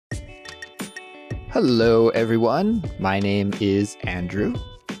Hello, everyone. My name is Andrew.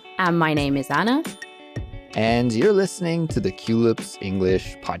 And my name is Anna. And you're listening to the Culips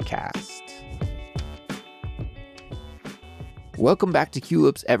English podcast. Welcome back to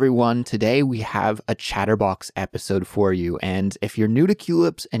Culips, everyone. Today we have a Chatterbox episode for you. And if you're new to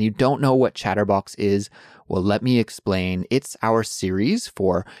Culips and you don't know what Chatterbox is, well, let me explain. It's our series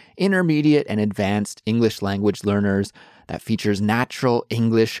for intermediate and advanced English language learners that features natural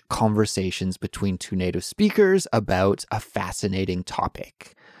English conversations between two native speakers about a fascinating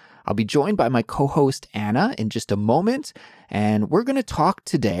topic. I'll be joined by my co-host Anna in just a moment, and we're going to talk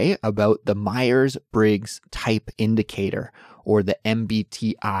today about the Myers-Briggs Type Indicator, or the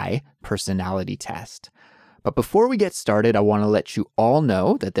MBTI personality test. But before we get started, I want to let you all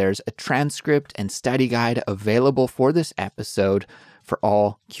know that there's a transcript and study guide available for this episode for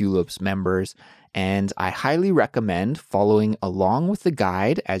all Culips members. And I highly recommend following along with the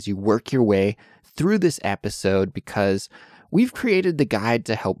guide as you work your way through this episode because we've created the guide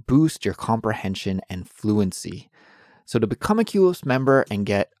to help boost your comprehension and fluency. So to become a Culips member and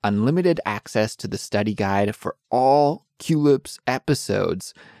get unlimited access to the study guide for all Culips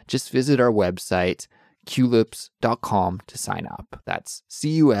episodes, just visit our website, culips.com, to sign up. That's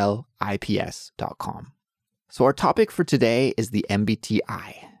culips.com. So our topic for today is the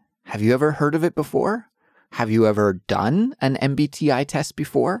MBTI. Have you ever heard of it before? Have you ever done an MBTI test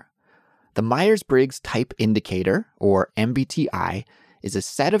before? The Myers-Briggs Type Indicator, or MBTI, is a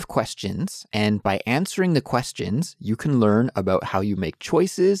set of questions, and by answering the questions, you can learn about how you make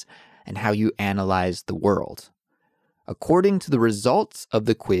choices and how you analyze the world. According to the results of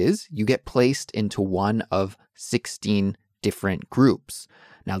the quiz, you get placed into one of 16 different groups.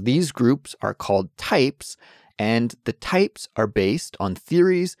 Now, these groups are called types, and the types are based on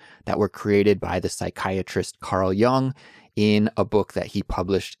theories that were created by the psychiatrist Carl Jung in a book that he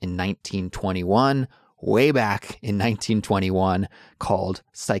published in 1921, way back in 1921, called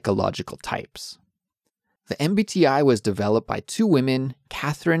Psychological Types. The MBTI was developed by two women,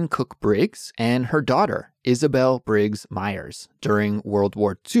 Catherine Cook Briggs and her daughter, Isabel Briggs Myers, during World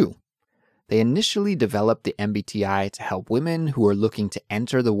War II. They initially developed the MBTI to help women who are looking to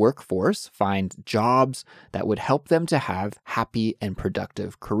enter the workforce find jobs that would help them to have happy and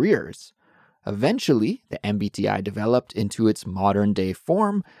productive careers. Eventually, the MBTI developed into its modern-day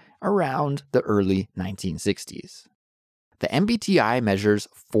form around the early 1960s. The MBTI measures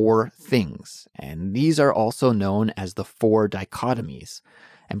 4 things, and these are also known as the 4 dichotomies,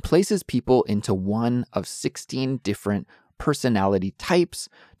 and places people into one of 16 different personality types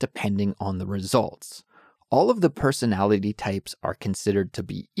depending on the results. All of the personality types are considered to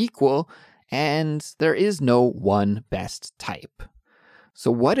be equal, and there is no one best type. So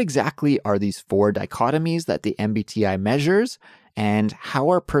what exactly are these 4 dichotomies that the MBTI measures, and how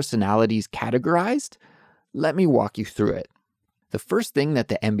are personalities categorized? Let me walk you through it. The first thing that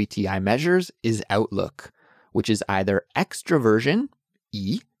the MBTI measures is outlook, which is either extroversion,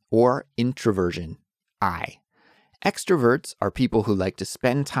 E, or introversion, I. Extroverts are people who like to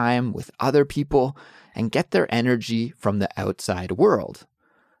spend time with other people and get their energy from the outside world.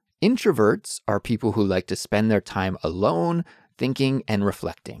 Introverts are people who like to spend their time alone, thinking and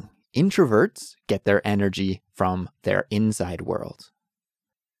reflecting. Introverts get their energy from their inside world.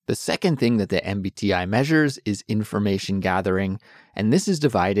 The second thing that the MBTI measures is information gathering, and this is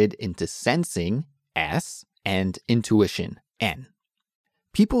divided into sensing, S, and intuition, N.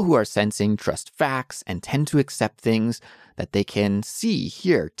 People who are sensing trust facts and tend to accept things that they can see,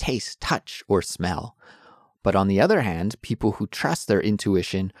 hear, taste, touch, or smell. But on the other hand, people who trust their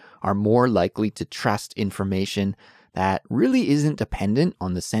intuition are more likely to trust information that really isn't dependent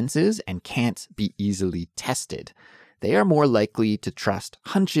on the senses and can't be easily tested. They are more likely to trust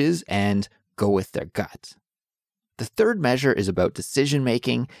hunches and go with their gut. The third measure is about decision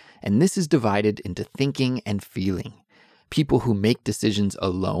making, and this is divided into thinking and feeling. People who make decisions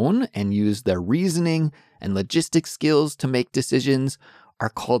alone and use their reasoning and logistics skills to make decisions are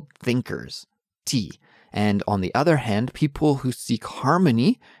called thinkers, T. And on the other hand, people who seek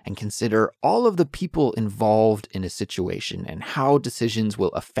harmony and consider all of the people involved in a situation and how decisions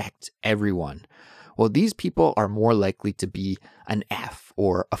will affect everyone, well, these people are more likely to be an F,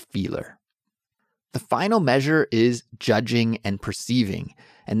 or a feeler. The final measure is judging and perceiving,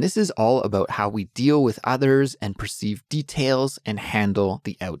 and this is all about how we deal with others and perceive details and handle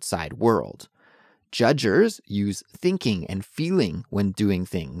the outside world. Judgers use thinking and feeling when doing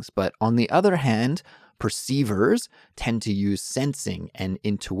things, but on the other hand, perceivers tend to use sensing and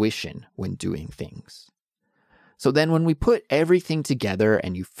intuition when doing things. So then when we put everything together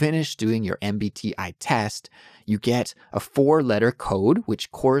and you finish doing your MBTI test, you get a 4-letter code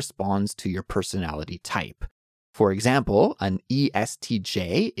which corresponds to your personality type. For example, an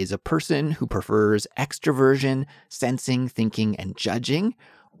ESTJ is a person who prefers extroversion, sensing, thinking, and judging,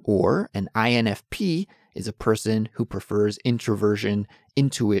 or an INFP is a person who prefers introversion,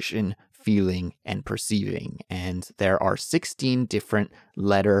 intuition, feeling, and perceiving. And there are 16 different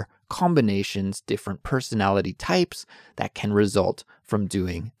letter combinations, different personality types that can result from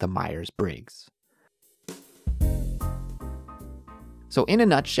doing the Myers-Briggs. So in a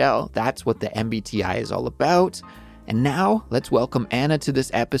nutshell, that's what the MBTI is all about. And now let's welcome Anna to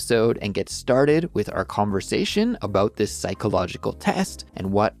this episode and get started with our conversation about this psychological test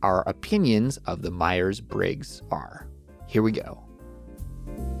and what our opinions of the Myers-Briggs are. Here we go.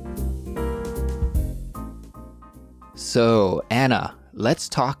 So Anna, let's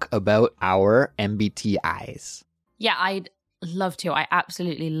talk about our MBTIs. Yeah, I'd love to. I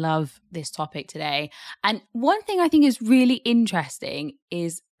absolutely love this topic today. And one thing I think is really interesting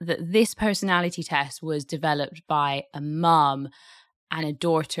is that this personality test was developed by a mom and a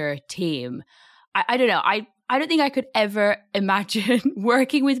daughter team. I don't know. I don't think I could ever imagine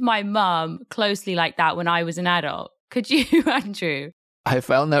working with my mom closely like that when I was an adult. Could you, Andrew? I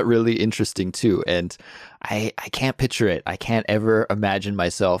found that really interesting too. And I can't picture it. I can't ever imagine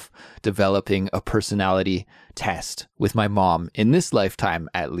myself developing a personality test with my mom in this lifetime,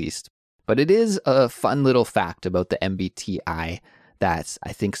 at least. But it is a fun little fact about the MBTI that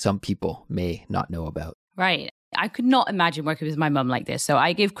I think some people may not know about. Right. I could not imagine working with my mum like this. So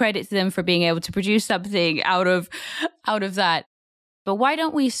I give credit to them for being able to produce something out of that. But why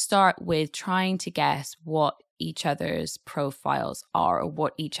don't we start with trying to guess what each other's profiles are or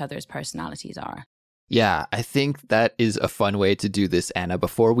what each other's personalities are? Yeah, I think that is a fun way to do this, Anna.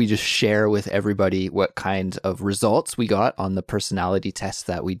 Before we just share with everybody what kind of results we got on the personality test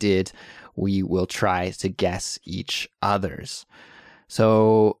that we did, we will try to guess each other's.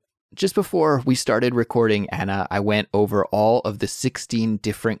 So just before we started recording, Anna, I went over all of the 16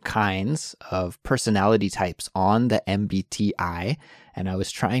 different kinds of personality types on the MBTI, and I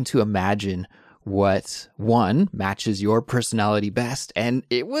was trying to imagine what one matches your personality best. And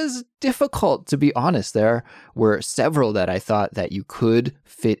it was difficult, to be honest. There were several that I thought that you could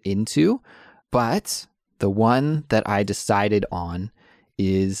fit into, but the one that I decided on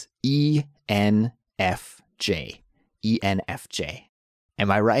is ENFJ. ENFJ. Am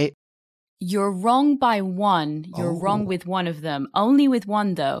I right? You're wrong by one. You're wrong with one of them. Only with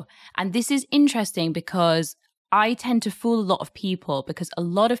one, though. And this is interesting because I tend to fool a lot of people because a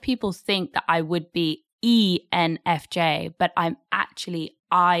lot of people think that I would be ENFJ, but I'm actually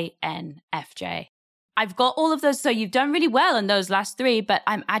INFJ. I've got all of those. So you've done really well in those last three, but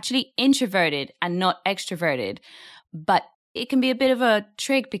I'm actually introverted and not extroverted. But it can be a bit of a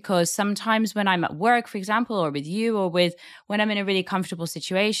trick because sometimes when I'm at work, for example, or with you or when I'm in a really comfortable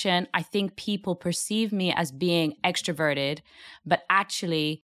situation, I think people perceive me as being extroverted, but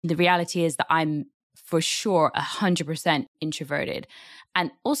actually the reality is that I'm for sure 100% introverted.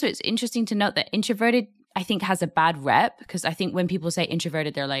 And also it's interesting to note that introverted, I think, has a bad rep because I think when people say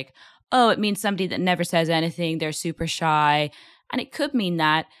introverted, they're like, oh, it means somebody that never says anything. They're super shy. And it could mean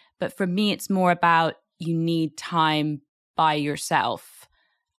that. But for me, it's more about you need time by yourself.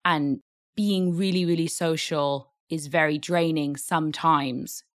 And being really, really social is very draining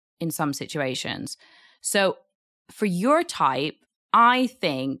sometimes in some situations. So for your type, I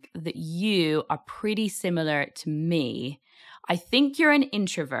think that you are pretty similar to me. I think you're an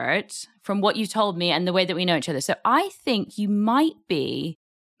introvert from what you told me and the way that we know each other. So I think you might be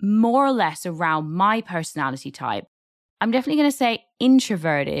more or less around my personality type. I'm definitely going to say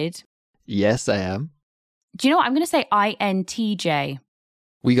introverted. Yes, I am. Do you know what? I'm going to say INTJ.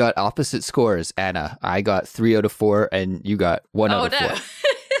 We got opposite scores, Anna. I got 3 out of 4 and you got 1 out of 4.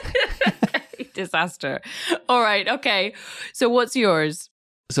 Disaster. All right. Okay. So what's yours?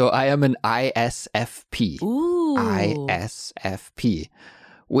 So I am an ISFP. Ooh. ISFP,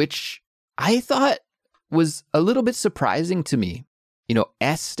 which I thought was a little bit surprising to me. You know,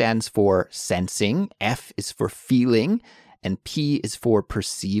 S stands for sensing, F is for feeling, and P is for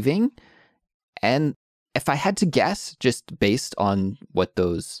perceiving. And if I had to guess, just based on what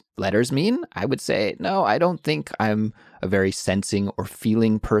those letters mean, I would say, no, I don't think I'm a very sensing or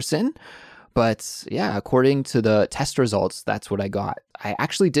feeling person. But yeah, according to the test results, that's what I got. I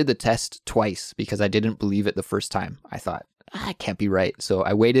actually did the test twice because I didn't believe it the first time. I thought, it can't be right. So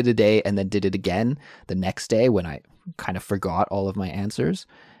I waited a day and then did it again the next day when I kind of forgot all of my answers.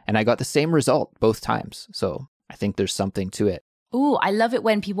 And I got the same result both times. So I think there's something to it. Ooh, I love it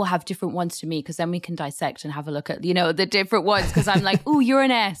when people have different ones to me, because then we can dissect and have a look at, the different ones, because I'm like, ooh, you're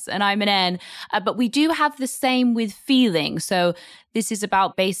an S and I'm an N. But we do have the same with feeling. So this is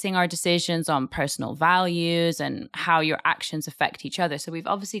about basing our decisions on personal values and how your actions affect each other. So we've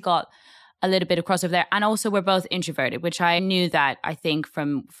obviously got a little bit of crossover there. And also we're both introverted, which I knew that, I think,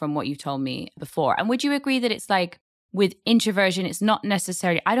 from what you told me before. And would you agree that it's like with introversion, it's not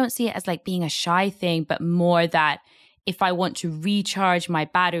necessarily, I don't see it as like being a shy thing, but more that if I want to recharge my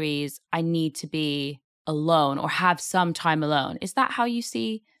batteries, I need to be alone or have some time alone. Is that how you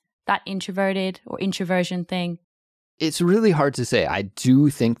see that introverted or introversion thing? It's really hard to say. I do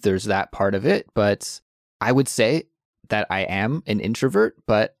think there's that part of it, but I would say that I am an introvert,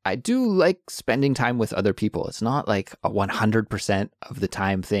 but I do like spending time with other people. It's not like a 100% of the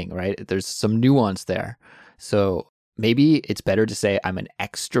time thing, right? There's some nuance there. So maybe it's better to say I'm an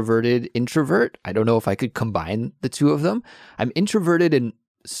extroverted introvert. I don't know if I could combine the two of them. I'm introverted in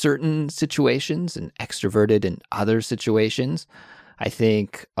certain situations and extroverted in other situations. I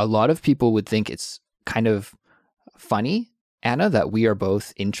think a lot of people would think it's kind of funny, Anna, that we are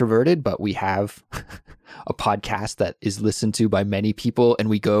both introverted, but we have a podcast that is listened to by many people, and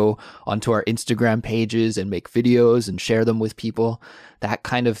we go onto our Instagram pages and make videos and share them with people. That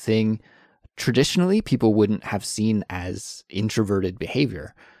kind of thing, traditionally, people wouldn't have seen as introverted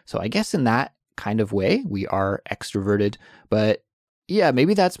behavior. So I guess in that kind of way, we are extroverted. But yeah,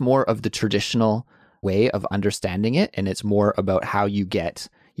 maybe that's more of the traditional way of understanding it. And it's more about how you get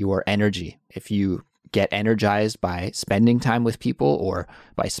your energy. If you get energized by spending time with people or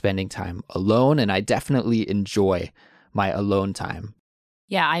by spending time alone. And I definitely enjoy my alone time.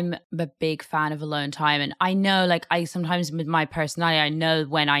 Yeah, I'm a big fan of alone time. And I know, like, I sometimes with my personality, I know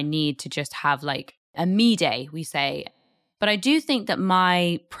when I need to just have like a me day, we say. But I do think that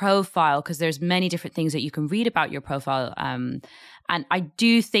my profile, because there's many different things that you can read about your profile. And I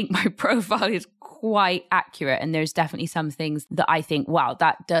do think my profile is quite accurate. And there's definitely some things that I think, wow,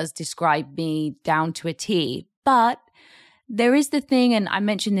 that does describe me down to a T. But there is the thing, and I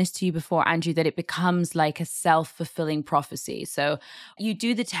mentioned this to you before, Andrew, that it becomes like a self-fulfilling prophecy. So you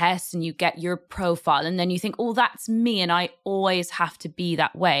do the test and you get your profile, and then you think, oh, that's me, and I always have to be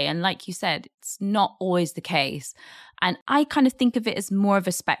that way. And like you said, it's not always the case. And I kind of think of it as more of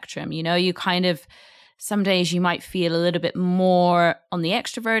a spectrum. You kind of, some days you might feel a little bit more on the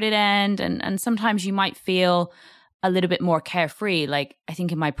extroverted end, and sometimes you might feel a little bit more carefree. Like, I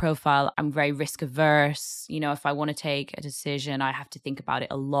think in my profile, I'm very risk averse. If I want to take a decision, I have to think about it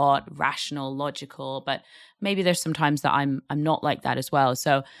a lot, rational, logical. But maybe there's some times that I'm not like that as well.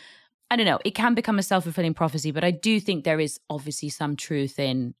 So I don't know. It can become a self-fulfilling prophecy, but I do think there is obviously some truth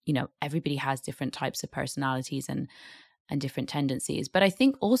in, everybody has different types of personalities and different tendencies. But I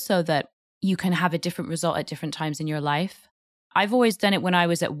think also that you can have a different result at different times in your life. I've always done it when I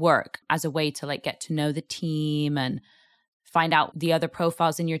was at work as a way to like get to know the team and find out the other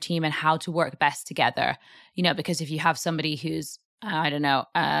profiles in your team and how to work best together. Because if you have somebody who's, I don't know,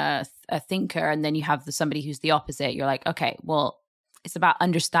 a thinker, and then you have somebody who's the opposite, you're like, okay, well, it's about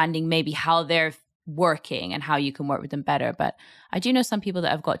understanding maybe how they're working and how you can work with them better. But I do know some people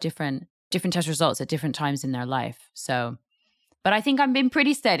that have got different test results at different times in their life. So, but I think I've been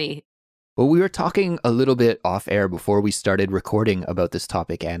pretty steady. Well, we were talking a little bit off air before we started recording about this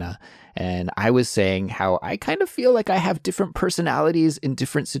topic, Anna, and I was saying how I kind of feel like I have different personalities in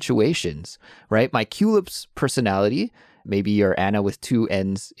different situations, right? My Culips personality, maybe your Anna with two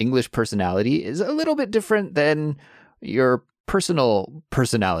N's English personality, is a little bit different than your personal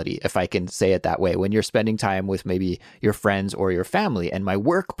personality, if I can say it that way, when you're spending time with maybe your friends or your family. And my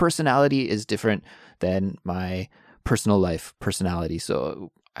work personality is different than my personal life personality.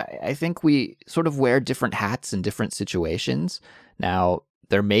 So I think we sort of wear different hats in different situations. Now,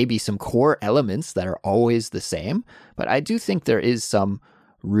 there may be some core elements that are always the same, but I do think there is some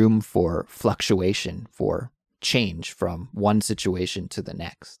room for fluctuation, for change from one situation to the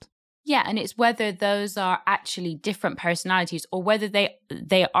next. Yeah, and it's whether those are actually different personalities or whether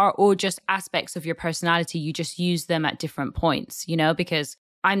they are all just aspects of your personality. You just use them at different points, because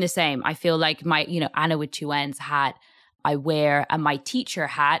I'm the same. I feel like my, Anna with two N's hat, I wear, and my teacher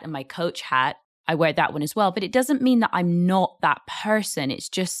hat and my coach hat, I wear that one as well. But it doesn't mean that I'm not that person. It's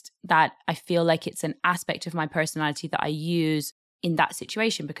just that I feel like it's an aspect of my personality that I use in that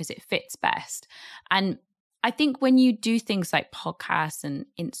situation because it fits best. And I think when you do things like podcasts and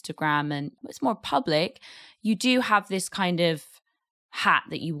Instagram and it's more public, you do have this kind of hat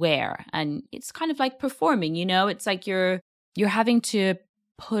that you wear. And it's kind of like performing, it's like you're having to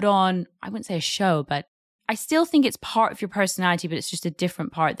put on, I wouldn't say a show, but I still think it's part of your personality, but it's just a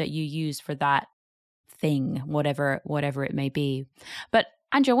different part that you use for that thing, whatever it may be. But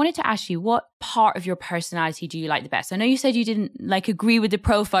Andrea, I wanted to ask you, what part of your personality do you like the best? I know you said you didn't agree with the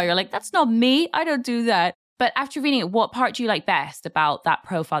profile. You're like, that's not me. I don't do that. But after reading it, what part do you like best about that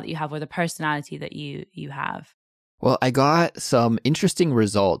profile that you have or the personality that you have? Well, I got some interesting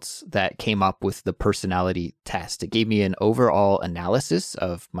results that came up with the personality test. It gave me an overall analysis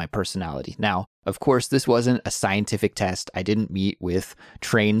of my personality. Now, of course, this wasn't a scientific test. I didn't meet with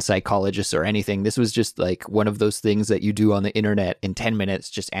trained psychologists or anything. This was just like one of those things that you do on the internet in 10 minutes,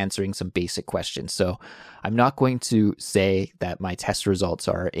 just answering some basic questions. So I'm not going to say that my test results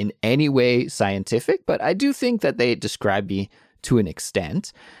are in any way scientific, but I do think that they describe me to an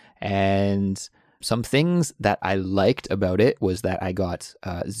extent. And some things that I liked about it was that I got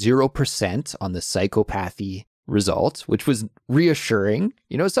 0% on the psychopathy result, which was reassuring.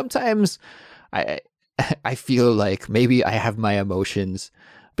 You know, sometimes I feel like maybe I have my emotions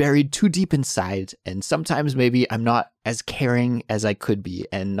buried too deep inside, and sometimes maybe I'm not as caring as I could be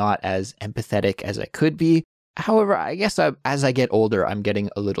and not as empathetic as I could be. However, I guess as I get older, I'm getting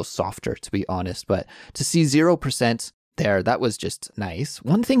a little softer, to be honest. But to see 0% there, that was just nice.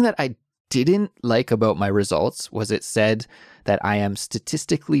 One thing that I didn't like about my results was it said that I am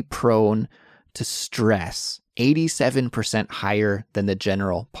statistically prone to stress, 87% higher than the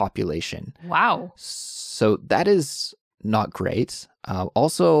general population. Wow. So that is not great.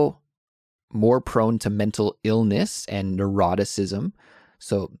 Also, more prone to mental illness and neuroticism.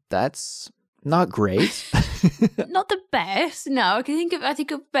 So that's not great. Not the best. No, I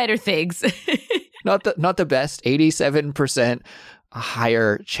think of better things. Not the best. 87% a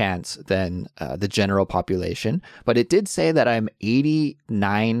higher chance than the general population. But it did say that I'm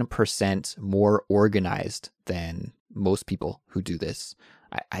 89% more organized than most people who do this.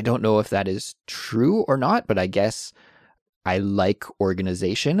 I don't know if that is true or not, but I guess I like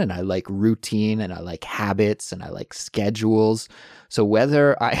organization and I like routine and I like habits and I like schedules. So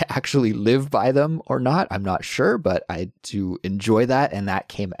whether I actually live by them or not, I'm not sure, but I do enjoy that. And that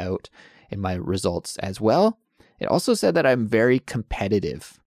came out in my results as well. It also said that I'm very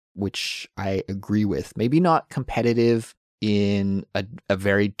competitive, which I agree with. Maybe not competitive in a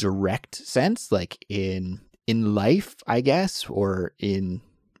very direct sense, like in life, I guess, or in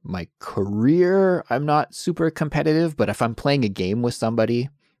my career. I'm not super competitive, but if I'm playing a game with somebody,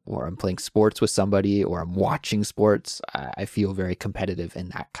 or I'm playing sports with somebody, or I'm watching sports, I feel very competitive in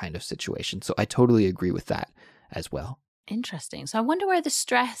that kind of situation. So I totally agree with that as well. Interesting. So I wonder where the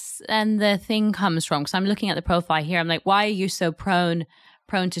stress and the thing comes from. Because I'm looking at the profile here. I'm like, why are you so prone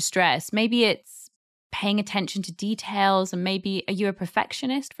to stress? Maybe it's paying attention to details, and maybe are you a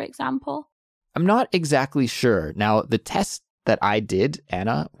perfectionist, for example? I'm not exactly sure. Now, the test that I did,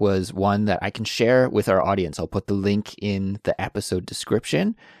 Anna, was one that I can share with our audience. I'll put the link in the episode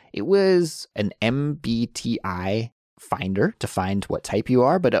description. It was an MBTI finder to find what type you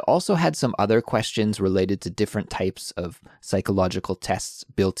are, but it also had some other questions related to different types of psychological tests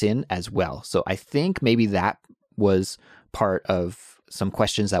built in as well. So I think maybe that was part of some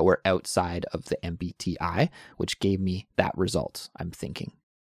questions that were outside of the MBTI, which gave me that result, I'm thinking.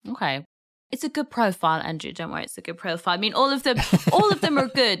 Okay. It's a good profile, Andrew. Don't worry, it's a good profile. I mean, all of them are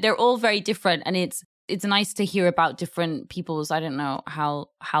good. They're all very different, and it's nice to hear about different people's, I don't know how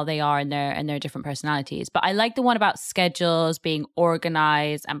they are and their different personalities. But I like the one about schedules, being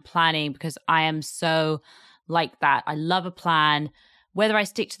organized and planning, because I am so like that. I love a plan. Whether I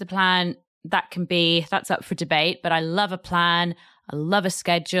stick to the plan, that's up for debate, but I love a plan. I love a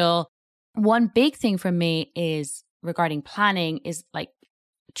schedule. One big thing for me is regarding planning is like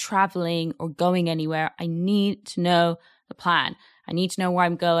traveling or going anywhere. I need to know the plan. I need to know where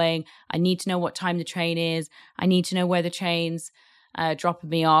I'm going. I need to know what time the train is. I need to know where the train's dropping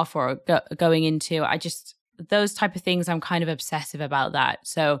me off or going into. Those type of things, I'm kind of obsessive about that.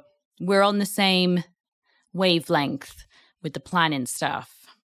 So we're on the same wavelength with the planning stuff.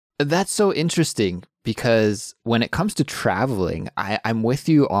 That's so interesting, because when it comes to traveling, I'm with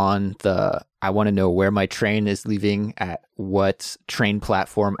you on I want to know where my train is leaving, at what train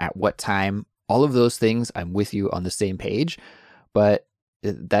platform, at what time. All of those things, I'm with you on the same page. But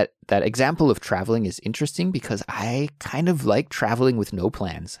that example of traveling is interesting because I kind of like traveling with no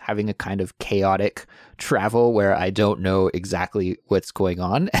plans, having a kind of chaotic travel where I don't know exactly what's going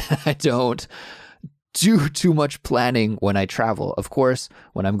on. I don't do too much planning when I travel. Of course,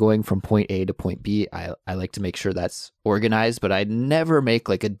 when I'm going from point A to point B, I like to make sure that's organized, but I never make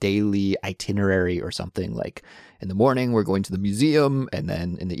like a daily itinerary or something like in the morning, we're going to the museum, and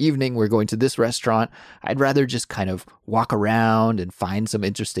then in the evening, we're going to this restaurant. I'd rather just kind of walk around and find some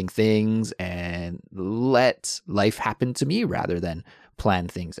interesting things and let life happen to me rather than plan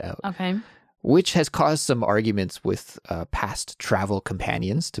things out. Okay. which has caused some arguments with past travel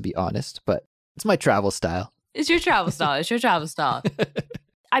companions, to be honest, but it's my travel style. It's your travel style. It's your travel style.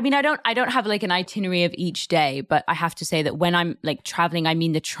 I mean, I don't have like an itinerary of each day, but I have to say that when I'm like traveling, I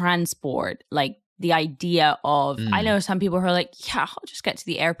mean the transport, like the idea of, I know some people who are like, yeah, I'll just get to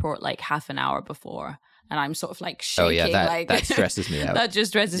the airport like half an hour before. And I'm sort of like shaking. Oh yeah, like, that stresses me out. That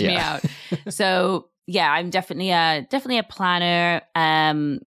just stresses me out. So yeah, I'm definitely a planner.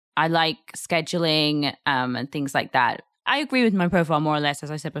 I like scheduling and things like that. I agree with my profile more or less,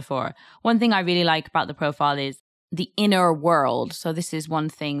 as I said before. One thing I really like about the profile is the inner world. So this is one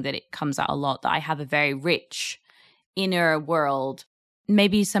thing that it comes out a lot, that I have a very rich inner world.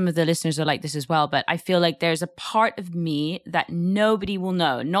 Maybe some of the listeners are like this as well, but I feel like there's a part of me that nobody will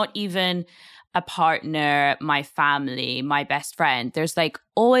know, not even a partner, my family, my best friend. There's like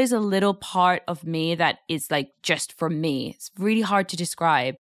always a little part of me that is like just for me. It's really hard to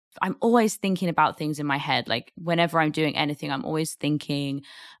describe. I'm always thinking about things in my head. Like whenever I'm doing anything, I'm always thinking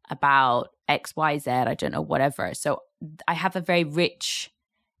about X, Y, Z, I don't know, whatever. So I have a very rich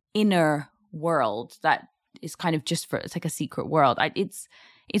inner world that is kind of just it's like a secret world.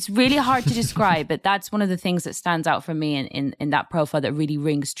 It's really hard to describe, but that's one of the things that stands out for me in that profile that really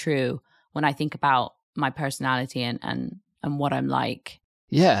rings true when I think about my personality and what I'm like.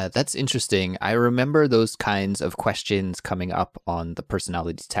 Yeah, that's interesting. I remember those kinds of questions coming up on the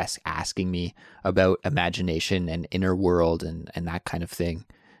personality test, asking me about imagination and inner world and that kind of thing.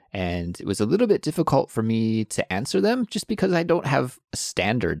 And it was a little bit difficult for me to answer them just because I don't have a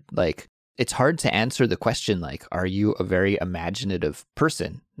standard. Like, it's hard to answer the question, like, are you a very imaginative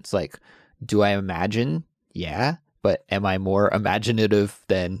person? It's like, do I imagine? Yeah. But am I more imaginative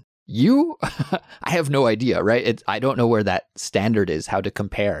than you? I have no idea, right? I don't know where that standard is, how to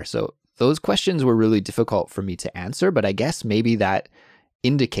compare. So those questions were really difficult for me to answer, but I guess maybe that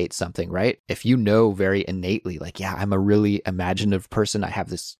indicates something, right? If you know very innately, like, yeah, I'm a really imaginative person, I have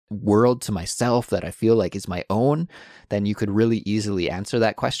this world to myself that I feel like is my own, then you could really easily answer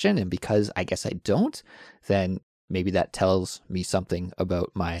that question. And because I guess I don't, then maybe that tells me something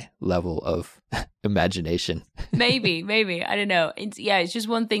about my level of imagination. maybe I don't know. It's just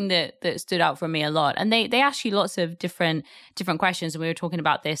one thing that stood out for me a lot. And they ask you lots of different questions, and we were talking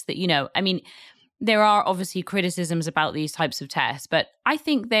about this, that, you know, I mean, there are obviously criticisms about these types of tests, but I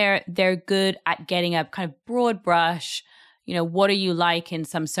think they're good at getting a kind of broad brush, you know, what are you like in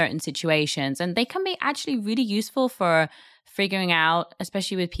some certain situations? And they can be actually really useful for figuring out,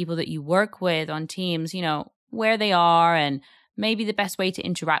 especially with people that you work with on teams, you know, where they are and maybe the best way to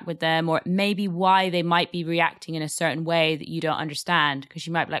interact with them, or maybe why they might be reacting in a certain way that you don't understand. Because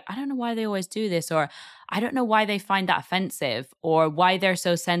you might be like, I don't know why they always do this, or I don't know why they find that offensive, or why they're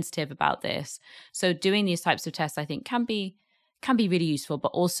so sensitive about this. So doing these types of tests, I think, can be really useful, but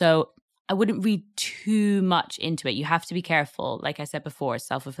also I wouldn't read too much into it. You have to be careful. Like I said before,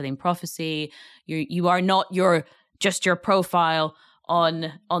 self-fulfilling prophecy. You are not just your profile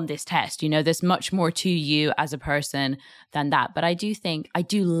on this test. You know, there's much more to you as a person than that. But I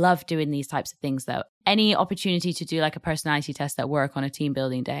do love doing these types of things though. Any opportunity to do like a personality test at work on a team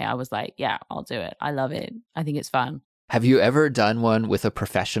building day, I was like, yeah, I'll do it. I love it. I think it's fun. Have you ever done one with a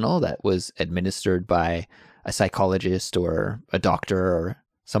professional that was administered by a psychologist or a doctor or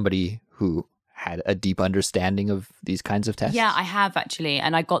somebody who had a deep understanding of these kinds of tests? Yeah, I have actually.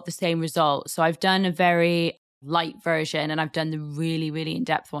 And I got the same result. So I've done a very light version, and I've done the really, really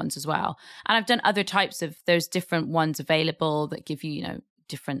in-depth ones as well. And I've done other types of, there's different ones available that give you, you know,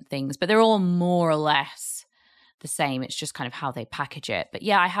 different things, but they're all more or less the same. It's just kind of how they package it. But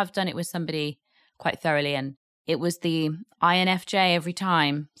yeah, I have done it with somebody quite thoroughly, and it was the INFJ every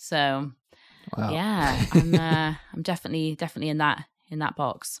time. So wow. Yeah, I'm definitely in that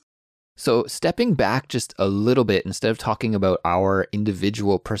box. So stepping back just a little bit, instead of talking about our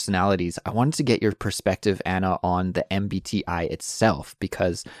individual personalities, I wanted to get your perspective, Anna, on the MBTI itself,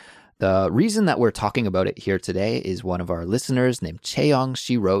 because the reason that we're talking about it here today is one of our listeners named Chaeyoung.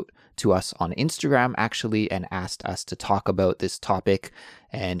 She wrote to us on Instagram, actually, and asked us to talk about this topic.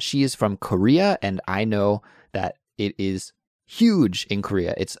 And she is from Korea, and I know that it is huge in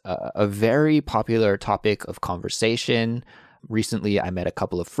Korea. It's a very popular topic of conversation. Recently, I met a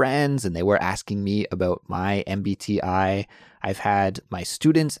couple of friends and they were asking me about my MBTI. I've had my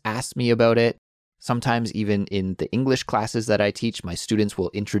students ask me about it. Sometimes even in the English classes that I teach, my students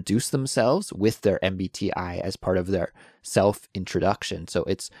will introduce themselves with their MBTI as part of their self-introduction. So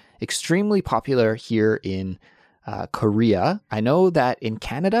it's extremely popular here in Korea. I know that in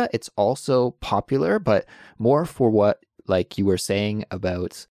Canada, it's also popular, but more for what, like you were saying,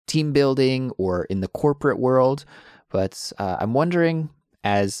 about team building or in the corporate world. But I'm wondering,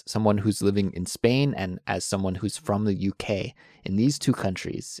 as someone who's living in Spain and as someone who's from the UK, in these two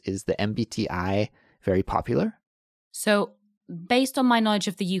countries, is the MBTI very popular? So based on my knowledge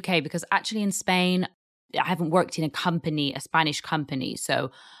of the UK, because actually in Spain, I haven't worked in a Spanish company.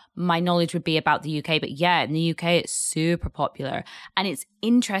 So my knowledge would be about the UK. But yeah, in the UK, it's super popular. And it's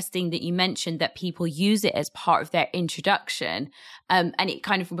interesting that you mentioned that people use it as part of their introduction. And it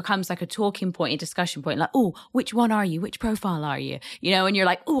kind of becomes like a talking point, a discussion point, like, oh, which one are you? Which profile are you? And you're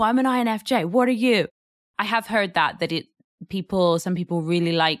like, oh, I'm an INFJ. What are you? I have heard that some people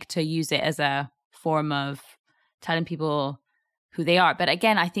really like to use it as a form of telling people who they are. But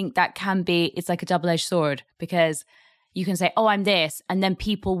again, I think that it's like a double-edged sword, because you can say, oh, I'm this, and then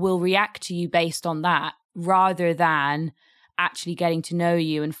people will react to you based on that rather than actually getting to know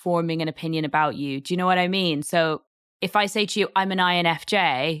you and forming an opinion about you. Do you know what I mean? So if I say to you, I'm an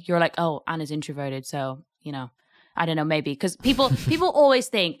INFJ, you're like, oh, Anna's introverted. So, I don't know, maybe. Because people always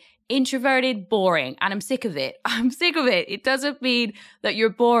think introverted, boring, and I'm sick of it. It doesn't mean that you're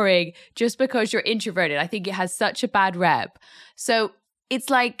boring just because you're introverted. I think it has such a bad rep. So it's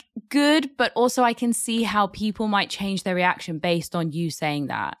like good, but also I can see how people might change their reaction based on you saying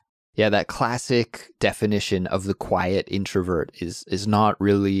that. Yeah, that classic definition of the quiet introvert is not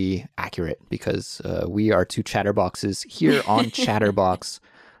really accurate, because we are two chatterboxes here on Chatterbox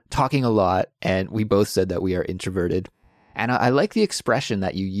talking a lot, and we both said that we are introverted. And I like the expression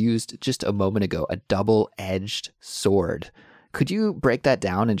that you used just a moment ago, a double-edged sword. Could you break that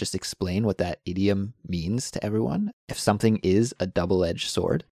down and just explain what that idiom means to everyone, if something is a double-edged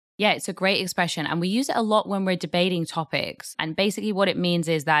sword? Yeah, it's a great expression. And we use it a lot when we're debating topics. And basically what it means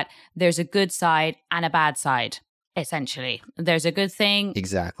is that there's a good side and a bad side, essentially. There's a good thing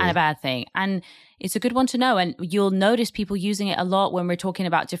exactly, and a bad thing. And it's a good one to know. And you'll notice people using it a lot when we're talking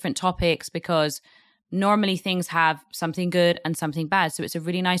about different topics, because normally things have something good and something bad. So it's a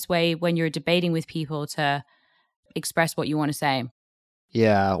really nice way when you're debating with people to express what you want to say.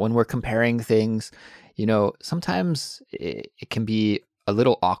 Yeah, when we're comparing things, sometimes it can be a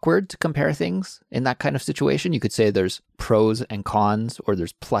little awkward to compare things in that kind of situation. You could say there's pros and cons, or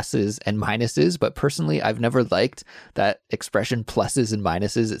there's pluses and minuses, but personally, I've never liked that expression, pluses and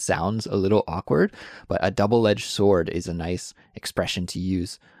minuses. It sounds a little awkward, but a double-edged sword is a nice expression to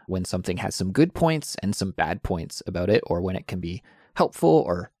use when something has some good points and some bad points about it, or when it can be helpful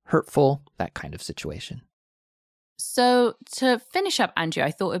or hurtful, that kind of situation. So to finish up, Andrea,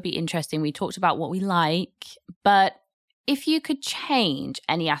 I thought it would be interesting. We talked about what we like, but if you could change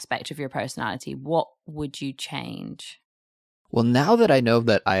any aspect of your personality, what would you change? Well, now that I know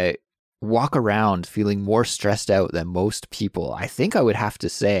that I walk around feeling more stressed out than most people, I think I would have to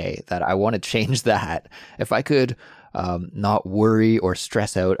say that I want to change that. If I could not worry or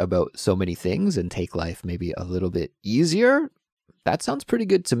stress out about so many things and take life maybe a little bit easier, that sounds pretty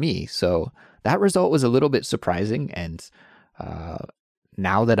good to me. So that result was a little bit surprising. And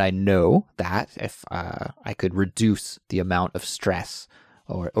now that I know that, if I could reduce the amount of stress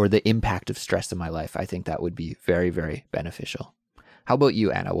or the impact of stress in my life, I think that would be very, very beneficial. How about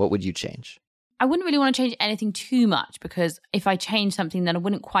you, Anna? What would you change? I wouldn't really want to change anything too much, because if I change something, then it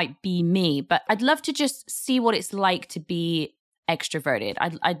wouldn't quite be me. But I'd love to just see what it's like to be extroverted.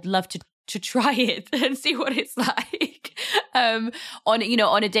 I'd love to try it and see what it's like on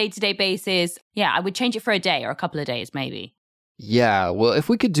a day-to-day basis. Yeah, I would change it for a day or a couple of days, maybe. Yeah, well, if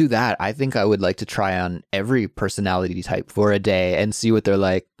we could do that, I think I would like to try on every personality type for a day and see what they're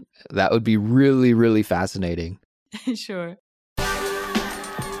like. That would be really, really fascinating. Sure.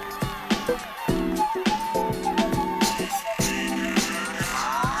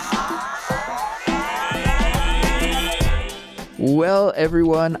 Well,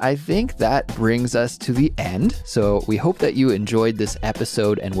 everyone, I think that brings us to the end. So we hope that you enjoyed this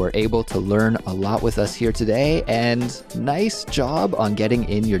episode and were able to learn a lot with us here today. And nice job on getting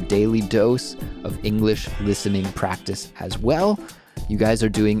in your daily dose of English listening practice as well. You guys are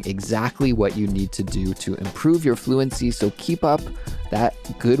doing exactly what you need to do to improve your fluency. So keep up that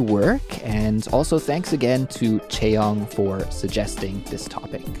good work. And also thanks again to Chaeyoung for suggesting this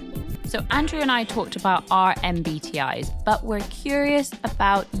topic. So Andrea and I talked about our MBTIs, but we're curious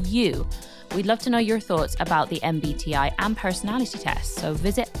about you. We'd love to know your thoughts about the MBTI and personality tests. So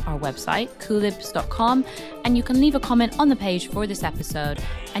visit our website, Culips.com, and you can leave a comment on the page for this episode,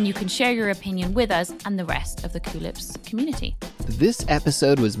 and you can share your opinion with us and the rest of the Culips community. This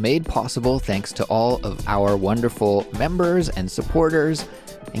episode was made possible thanks to all of our wonderful members and supporters.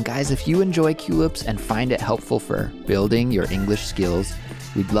 And guys, if you enjoy Culips and find it helpful for building your English skills,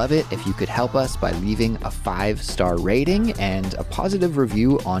 we'd love it if you could help us by leaving a 5-star rating and a positive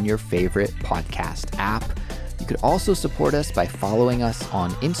review on your favorite podcast app. You could also support us by following us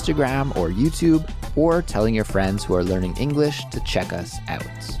on Instagram or YouTube, or telling your friends who are learning English to check us out.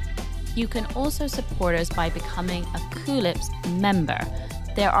 You can also support us by becoming a Culips member.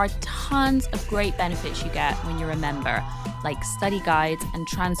 There are tons of great benefits you get when you're a member, like study guides and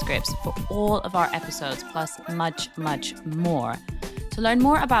transcripts for all of our episodes, plus much, much more. To learn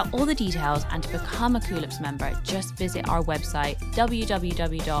more about all the details and to become a Culips member, just visit our website,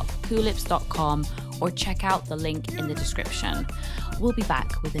 www.culips.com, or check out the link in the description. We'll be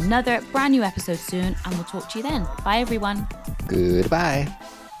back with another brand new episode soon, and we'll talk to you then. Bye, everyone. Goodbye.